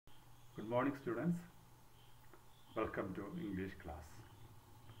morning, students. Welcome to English class.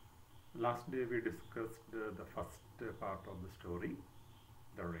 Last day we discussed the first part of the story,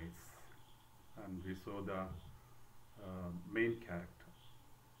 the race, and we saw the main character.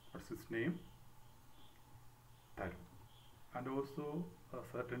 What's his name? Tarun. And also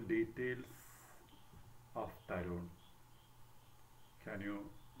certain details of Tarun. Can you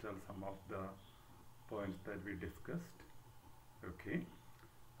tell some of the points that we discussed? Okay.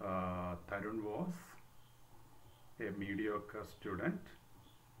 Tarun was a mediocre student.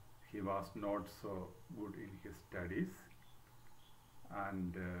 He was not so good in his studies,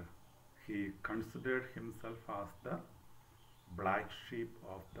 and he considered himself as the black sheep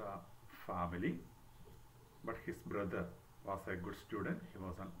of the family. But his brother was a good student. He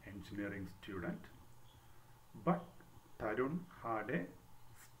was an engineering student. But Tarun had a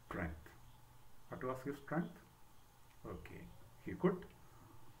strength. What was his strength? Okay, he could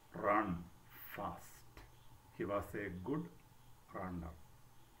run fast. He was a good runner.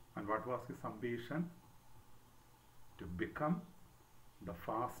 And what was his ambition? To become the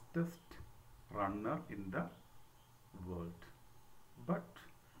fastest runner in the world. But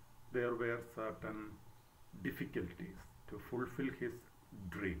there were certain difficulties to fulfill his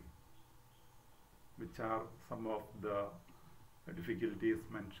dream. Which are some of the difficulties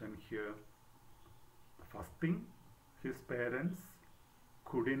mentioned here? The first thing, his parents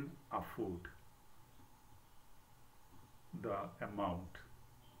couldn't afford the amount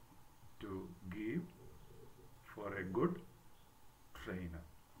to give for a good trainer.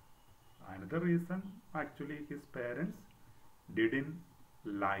 Another reason, actually his parents didn't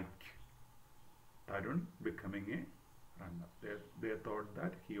like Tarun becoming a runner. They thought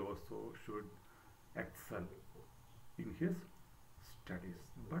that he also should excel in his studies.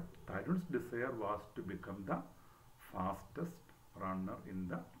 But Tarun's desire was to become the fastest runner in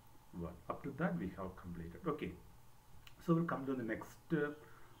the world. Up to that we have completed. Okay, so we'll come to the next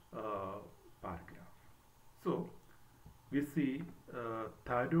paragraph. So we see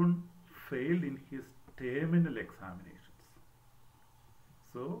Tarun failed in his terminal examinations.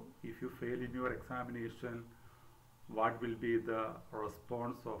 So if you fail in your examination, what will be the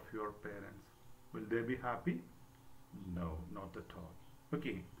response of your parents? Will they be happy? No, not at all.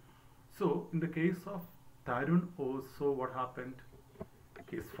 Okay, so in the case of Tarun also, what happened?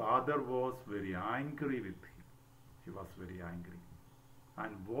 His father was very angry with him. He was very angry.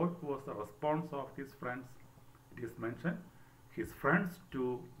 And what was the response of his friends? It is mentioned, his friends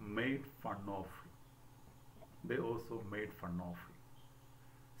too made fun of him. They also made fun of him.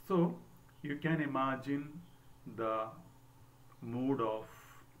 So you can imagine the mood of,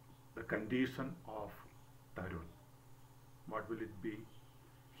 the condition of Tarun. What will it be?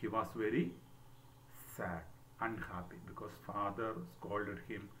 He was very sad, unhappy, because father scolded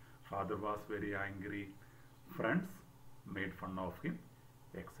him, father was very angry, friends made fun of him,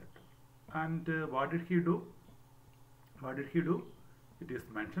 etc. And what did he do? What did he do? It is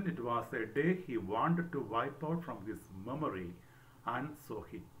mentioned it was a day he wanted to wipe out from his memory, and so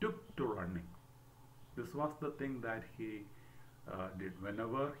he took to running. This was the thing that he did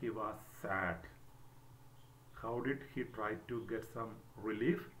whenever he was sad. How did he try to get some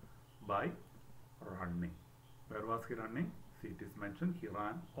relief? By running. Where was he running? See, it is mentioned he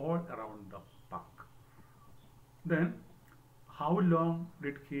ran all around the park. Then how long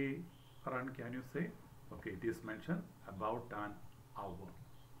did he run? Can you say? Okay, it is mentioned about an hour.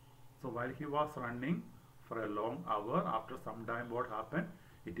 So while he was running for a long hour, after some time what happened?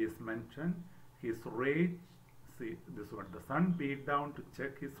 It is mentioned his rage, see this one, the sun beat down to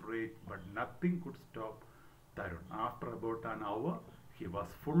check his rage, but nothing could stop Tarun. After about an hour, he was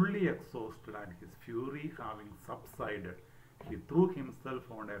fully exhausted, and his fury having subsided, he threw himself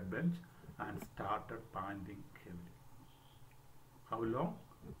on a bench and started panting heavily. How long?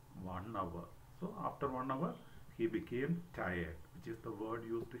 1 hour. So after 1 hour, he became tired, which is the word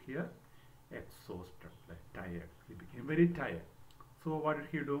used here, exhausted, like tired. He became very tired. So what did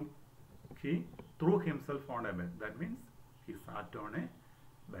he do? He threw himself on a bench. That means he sat on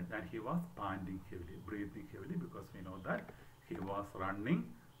a bench and he was panting heavily, breathing heavily, because we know that he was running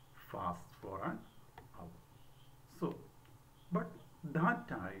fast for an hour. So, but that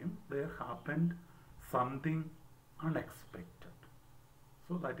time there happened something unexpected.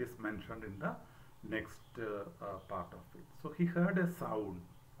 So that is mentioned in the next part of it. So he heard a sound.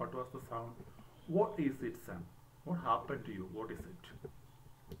 What was the sound? What is it, son? What happened to you? What is it?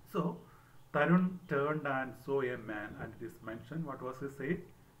 So Tarun turned and saw a man, and it is mentioned, what was his age?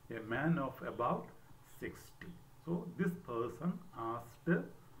 A man of about 60. So this person asked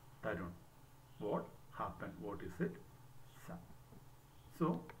Tarun, what happened? What is it, son?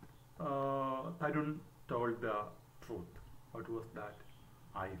 So Tarun told the truth. What was that?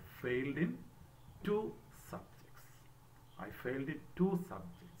 I failed in 2 subjects. I failed in 2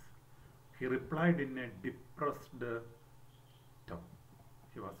 subjects. He replied in a depressed tone.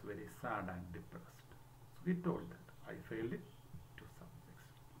 He was very sad and depressed. So he told that I failed in 2 subjects.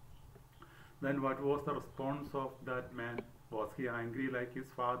 Then what was the response of that man? Was he angry like his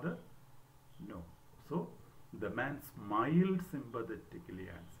father? No. So the man smiled sympathetically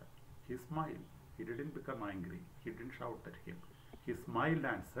and said, he smiled. He didn't become angry. He didn't shout at him. He smiled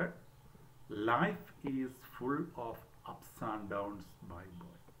and said, life is full of ups and downs, my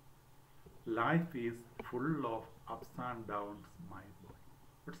boy. Life is full of ups and downs, my boy.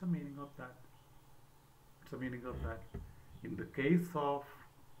 What's the meaning of that? What's the meaning of that? In the case of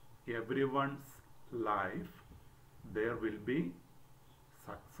everyone's life, there will be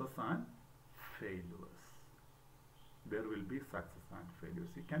success and failures. There will be success and failures.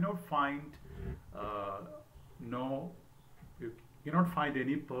 You cannot find you cannot find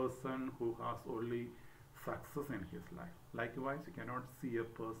any person who has only success in his life. Likewise, you cannot see a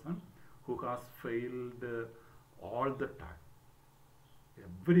person who has failed all the time.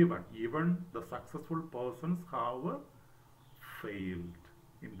 Everyone, even the successful persons, have failed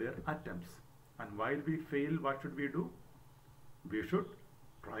in their attempts. And while we fail, what should we do? We should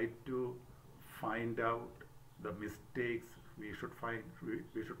try to find out the mistakes. We should try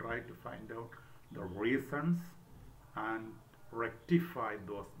to find out the reasons and rectify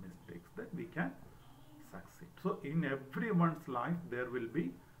those mistakes, that we can succeed. So in everyone's life there will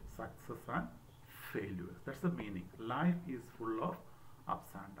be success and failures. That's the meaning. Life is full of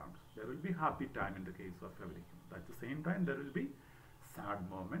ups and downs. There will be happy time in the case of every human. At the same time there will be sad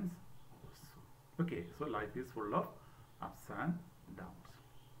moments also. Okay, so life is full of ups and downs.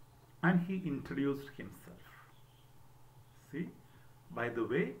 And he introduced himself. See, by the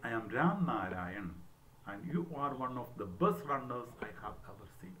way, I am Ram Narayan, and you are one of the best runners I have ever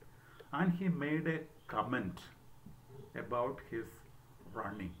seen. And he made a comment about his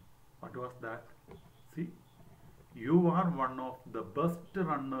running. What was that? See, you are one of the best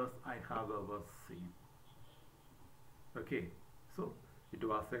runners I have ever seen. Okay, so it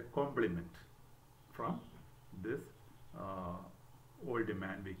was a compliment from this old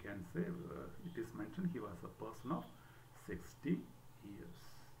man, we can say. It is mentioned he was a person of 60 years.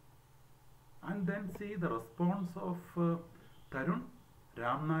 And then see the response of Tarun.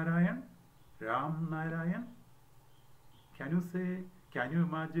 Ram Narayan. Can you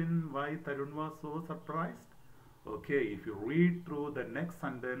imagine why Tarun was so surprised? Okay, if you read through the next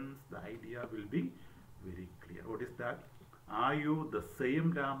sentence, the idea will be very clear. What is that? Are you the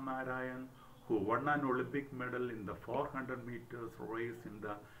same Ram Narayan who won an Olympic medal in the 400 meters race in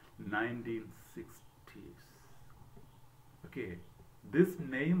the 1960s? Okay, this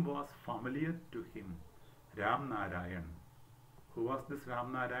name was familiar to him, Ram Narayan. Who was this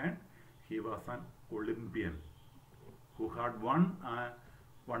Ram Narayan? He was an Olympian who had won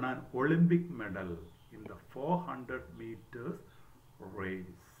an Olympic medal in the 400 meters race.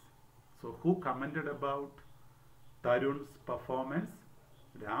 So who commented about Tarun's performance?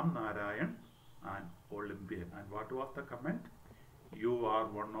 Ram Narayan, an Olympian. And what was the comment? You are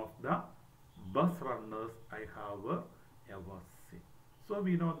one of the best runners I have ever seen. So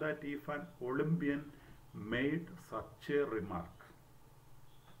we know that if an Olympian made such a remark,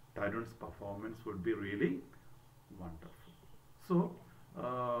 Tarun's performance would be really wonderful. So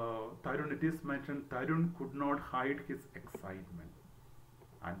Tarun, it is mentioned, Tarun could not hide his excitement.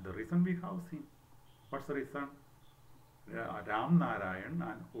 And the reason we have seen. What's the reason? Ram Narayan,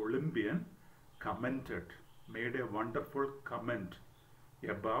 an Olympian, made a wonderful comment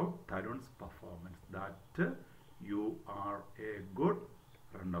about Tarun's performance, that you are a good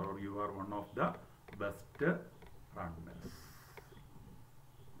runner, or you are one of the best runners.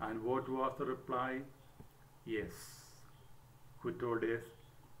 And what was the reply? Yes. Who told us?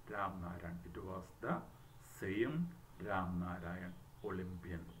 Ram Narayan. It was the same Ram Narayan,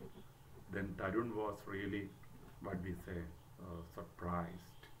 Olympian. Then Tarun was really, what we say,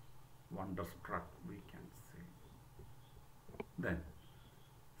 surprised, wonderstruck, we can say. Then,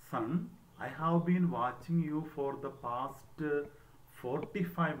 son, I have been watching you for the past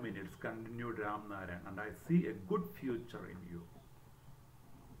 45 minutes, continued Ram Narayan, and I see a good future in you.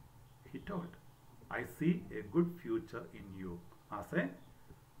 He told, I see a good future in you as a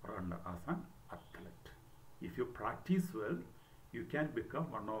runner, as an athlete. If you practice well, you can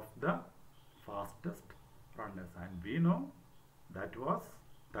become one of the fastest runners. And we know that was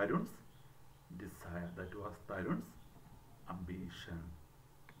Tarun's desire, that was Tarun's ambition.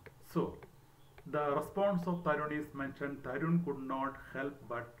 So, the response of Tarun is mentioned. Tarun could not help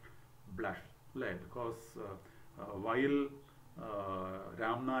but blushed, like, because while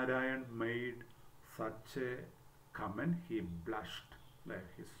Ram Narayan made such a comment, he blushed, like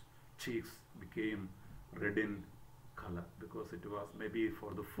his cheeks became red in color, because it was maybe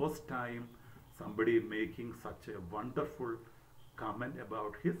for the first time somebody making such a wonderful comment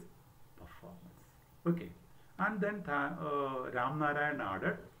about his performance. Okay, and then Ram Narayan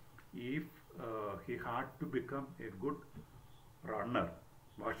added, if he had to become a good runner,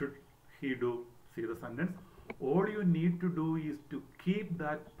 what should he do? See the sentence. All you need to do is to keep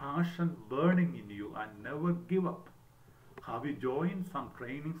that passion burning in you and never give up. Have you joined some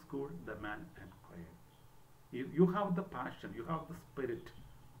training school? The man inquired. If you have the passion, you have the spirit.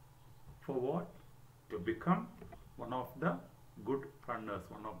 For what? To become one of the good runners,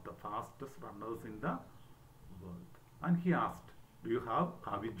 one of the fastest runners in the world. And he asked,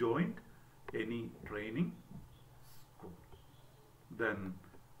 have you joined any training school? Then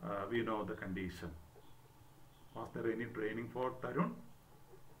we know the condition. Was there any training for Tarun?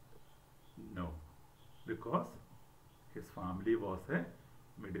 No, because his family was a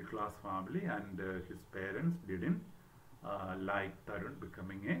middle class family, and his parents didn't like Tarun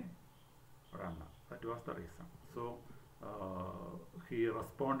becoming a runner. That was the reason. So he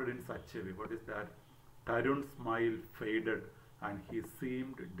responded in such a way. What is that? Tarun's smile faded and he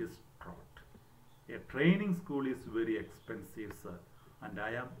seemed distraught. A training school is very expensive, sir, and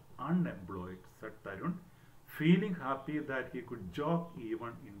I am unemployed, said Tarun, feeling happy that he could joke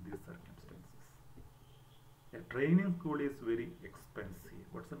even in these circumstances. A training school is very expensive.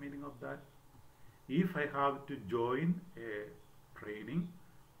 What's the meaning of that? If I have to join a training,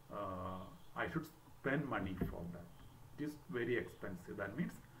 I should spend money for that. It is very expensive. That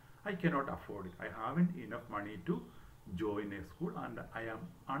means I cannot afford it. I haven't enough money to join a school, and I am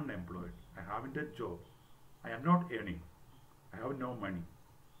unemployed. I haven't a job. I am not earning. I have no money.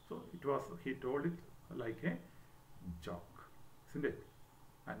 So he told it like a joke, isn't it?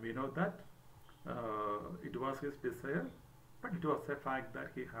 And we know that it was his desire, but it was a fact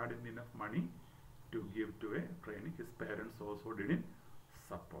that he hadn't enough money to give to a training. His parents also didn't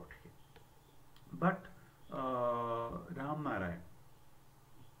support him. But Ram Narayan,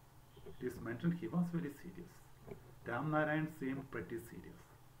 it is mentioned he was very serious. Ram Narayan seemed pretty serious.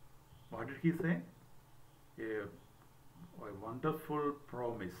 What did he say? A wonderful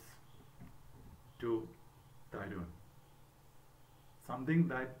promise to Tarun. Something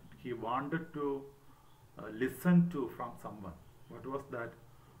that he wanted to listen to from someone. What was that?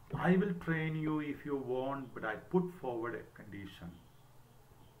 I will train you if you want, but I put forward a condition.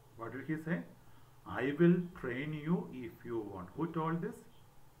 What did he say? I will train you if you want. Who told this?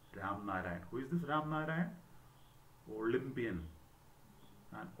 Ram Narayan. Who is this Ram Narayan? Olympian.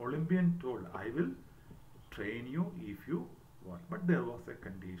 An Olympian told, I will train you if you want. But there was a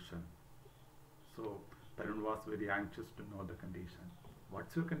condition. So Tarun was very anxious to know the condition.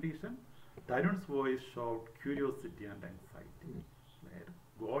 What's your condition? Tarun's voice showed curiosity and anxiety.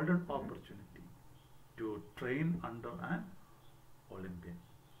 A golden opportunity to train under an Olympian.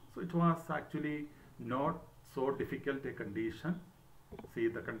 So it was actually not so difficult a condition. See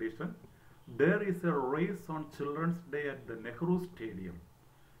the condition. There is a race on Children's Day at the Nehru Stadium.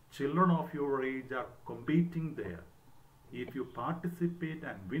 Children of your age are competing there. If you participate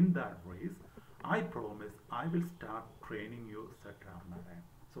and win that race, I promise I will start training you, said Ram Narayan.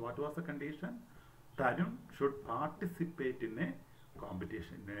 So what was the condition? Tarun should participate in a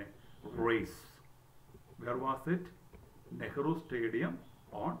competition, in a race. Where was it? Nehru Stadium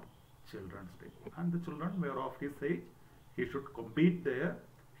on Children's Day. And the children were of his age. He should compete there.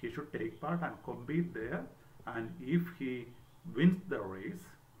 He should take part and compete there. And if he wins the race,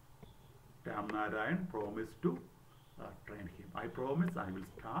 Ram Narayan promised to train him. I promise I will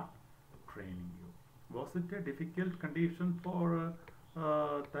start training you. Was it a difficult condition for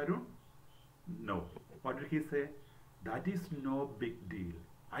Tarun? No. What did he say? That is no big deal.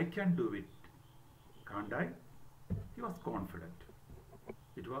 I can do it. Can't I? He was confident.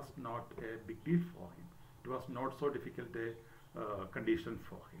 It was not a big deal for him. It was not so difficult a condition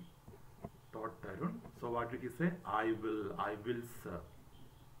for him, thought Tarun. So what did he say? I will, sir.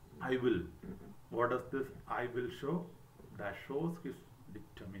 I will. What does this I will show? That shows his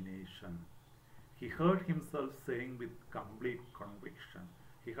determination. He heard himself saying with complete conviction.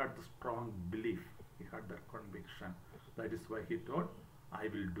 He had the strong belief. He had that conviction. That is why he thought, I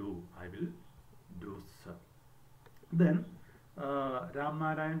will do, sir. Then Ram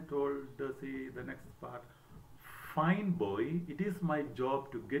Narayan told the next part, fine boy, it is my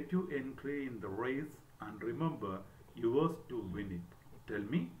job to get you entry in the race, and remember, yours to win it. Tell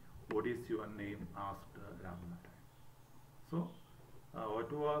me, what is your name? Asked Ram Narayan. So,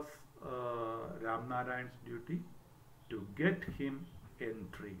 what was Ram Narayan's duty to get him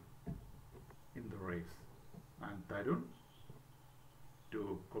entry in the race, and Tarun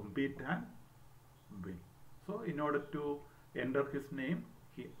to compete and win. So in order to enter his name,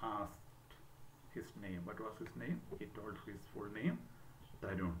 he asked his name. What was his name? He told his full name,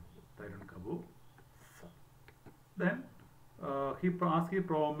 Tarun Kapoor sir. Then he promised,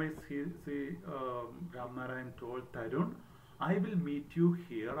 Ram Narayan told Tarun, I will meet you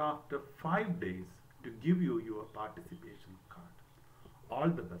here after 5 days to give you your participation card. All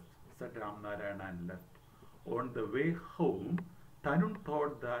the best, said Ram Narayan and left. On the way home, Tarun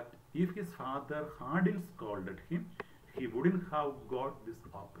thought that if his father hadn't scolded him, he wouldn't have got this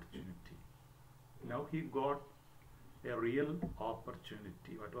opportunity. Now he got a real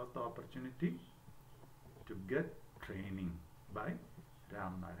opportunity. What was the opportunity? To get training by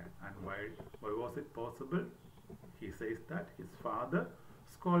Ram Narayan. And why was it possible? He says that his father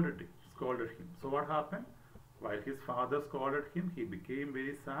scolded him. So what happened? While his father scolded him, he became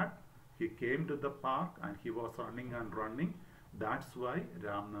very sad. He came to the park and he was running and running. That's why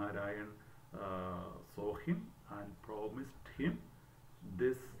Ram Narayan saw him and promised him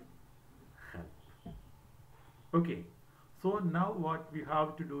this help. Okay, so now what we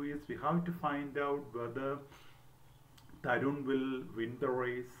have to do is we have to find out whether Tarun will win the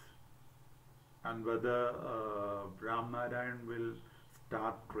race and whether Ram Narayan will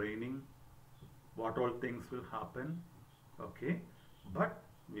start training, what all things will happen. Okay, but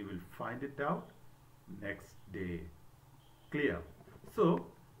we will find it out next day. Clear? So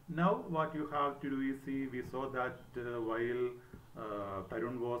now what you have to do is, see, we saw that while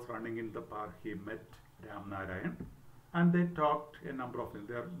Tarun was running in the park, he met Ram Narayan and they talked a number of things.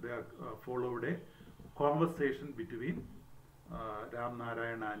 There followed a conversation between Ram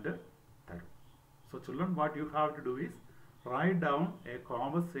Narayan and Tarun. So children, what you have to do is write down a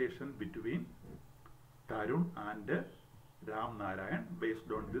conversation between Tarun and Ram Narayan. Based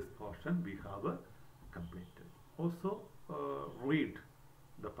on this portion we have completed. Also read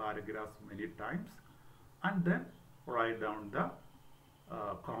the paragraphs many times and then write down the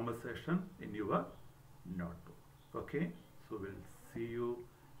conversation in your notebook. Okay, so we'll see you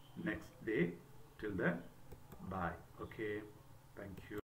next day. Till then, bye. Okay, thank you.